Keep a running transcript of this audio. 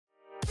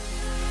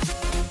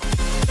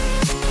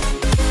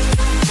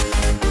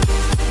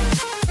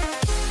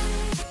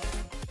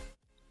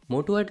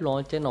Moto had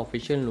launched an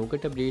official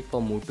Nougat update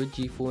for Moto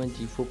G4 and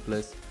G4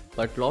 Plus,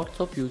 but lots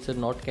of users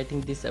not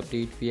getting this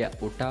update via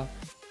OTA.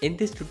 In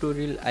this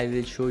tutorial, I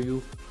will show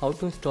you how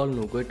to install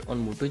Nougat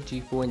on Moto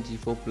G4 and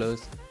G4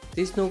 Plus.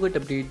 This Nougat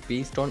update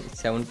based on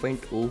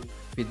 7.0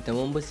 with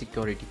November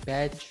security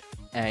patch,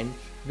 and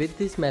with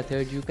this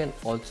method you can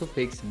also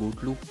fix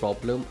BootLoop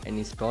problem and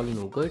install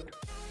Nougat.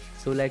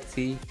 So let's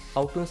see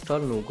how to install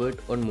Nougat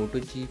on Moto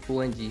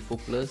G4 and G4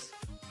 Plus.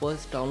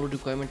 First, download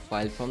requirement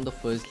file from the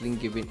first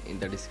link given in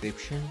the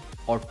description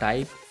or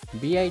type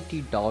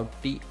bit.to/nougat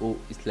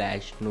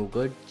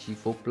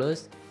G4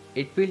 Plus.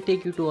 It will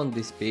take you to on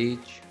this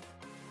page.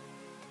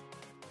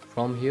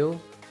 From here,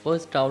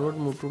 first download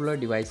Motorola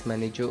Device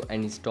Manager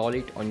and install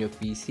it on your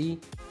PC.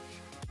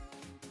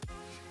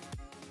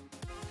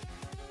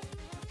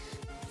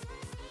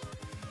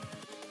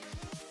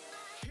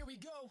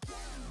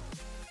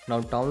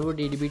 Now download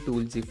ADB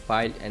tool zip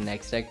file and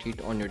extract it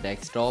on your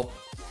desktop.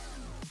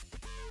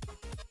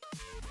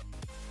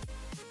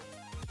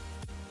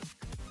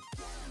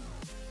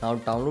 Now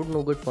download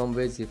Nougat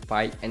firmware zip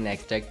file and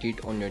extract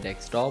it on your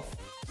desktop.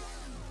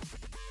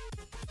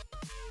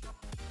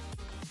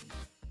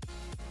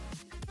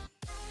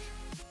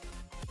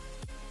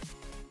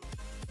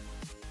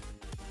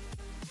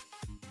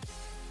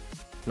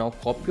 Now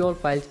copy all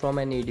files from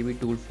an ADB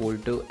tool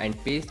folder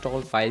and paste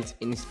all files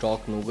in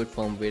stock Nougat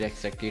firmware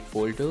extracted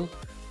folder.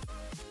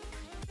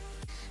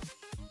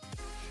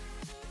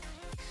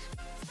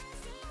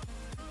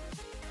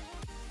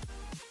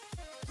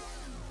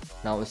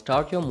 Now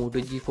start your Moto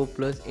G4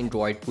 Plus in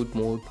output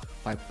mode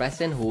by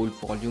press and hold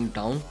volume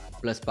down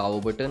plus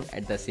power button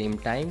at the same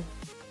time.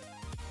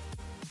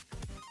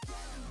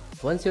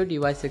 Once your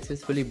device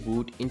successfully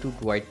boot into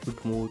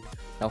output mode,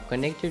 now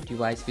connect your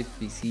device with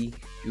PC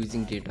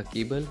using data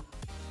cable.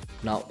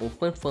 Now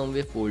open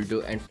firmware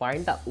folder and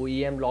find the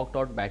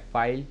OEM-log.bat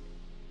file.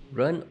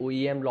 Run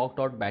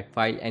OEM-log.bat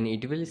file and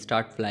it will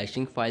start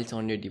flashing files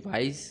on your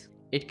device.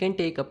 It can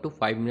take up to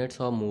 5 minutes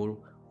or more.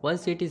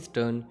 Once it is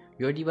done,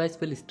 your device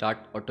will start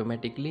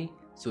automatically.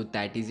 So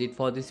that is it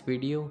for this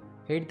video.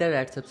 Hit the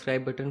red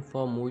subscribe button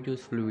for more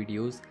useful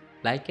videos.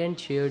 Like and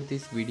share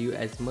this video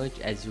as much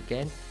as you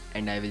can,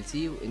 and I will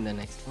see you in the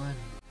next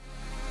one.